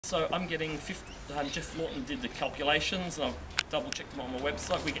So I'm getting, Jeff Lawton did the calculations, and I've double checked them on my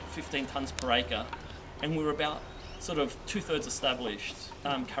website. We get 15 tonnes per acre, and we're about sort of 2/3 established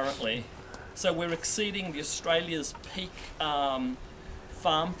currently. So we're exceeding the Australia's peak farm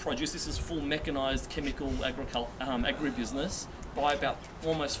produce. This is full mechanised chemical agribusiness by about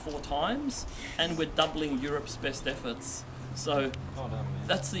almost 4 times, and we're doubling Europe's best efforts. So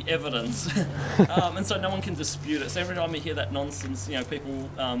that's the evidence, and so no one can dispute it. So every time you hear that nonsense, you know, people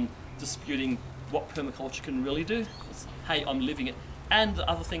disputing what permaculture can really do, it's, hey, I'm living it. And the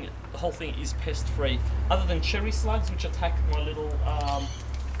other thing, the whole thing is pest-free. Other than cherry slugs, which attack my little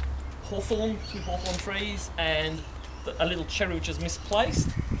hawthorn, 2 hawthorn trees, and a little cherry which is misplaced,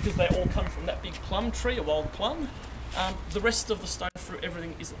 because they all come from that big plum tree, a wild plum. The rest of the stone fruit,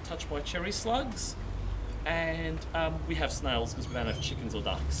 everything isn't touched by cherry slugs. And we have snails because we don't have chickens or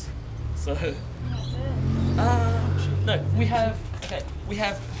ducks. So no, we have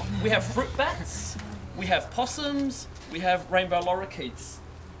fruit bats, we have possums, we have rainbow lorikeets.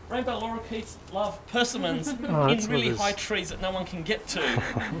 Rainbow lorikeets love persimmons in really high trees that no one can get to.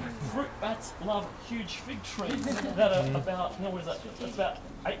 Fruit bats love huge fig trees that are about, what is that? That's about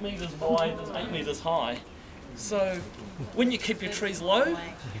 8 metres wide and 8 metres high. So when you keep your trees low,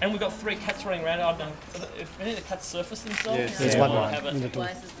 and we've got 3 cats running around, I don't know if any of the cats surface themselves. Yes, there's one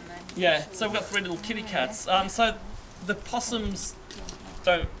line. Yeah, so we've got 3 little kitty cats. So the possums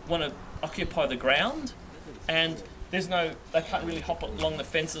don't want to occupy the ground, and they can't really hop along the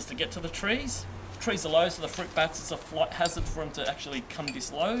fences to get to the trees. Trees are low, so the fruit bats, it's a flight hazard for them to actually come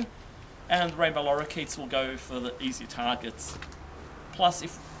this low, and the rainbow lorikeets will go for the easy targets. Plus,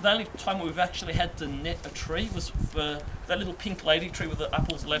 if the only time we've actually had to net a tree was for that little pink lady tree with the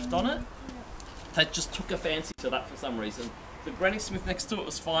apples left on it. They just took a fancy to that for some reason. The Granny Smith next to it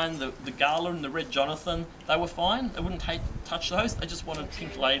was fine. The Gala and the Red Jonathan, they were fine. They wouldn't touch those. They just wanted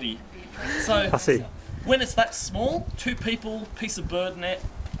pink lady. So when it's that small, 2 people, piece of bird net,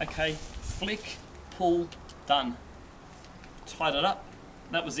 okay, flick, pull, done. Tied it up.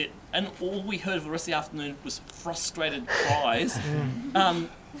 That was it. And all we heard for the rest of the afternoon was frustrated cries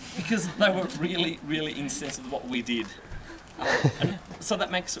because they were really, really incensed with what we did. And so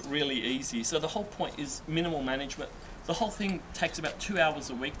that makes it really easy. So the whole point is minimal management. The whole thing takes about 2 hours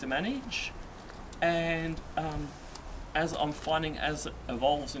a week to manage. And as I'm finding, as it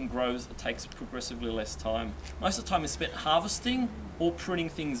evolves and grows, it takes progressively less time. Most of the time is spent harvesting or pruning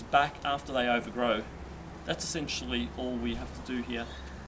things back after they overgrow. That's essentially all we have to do here.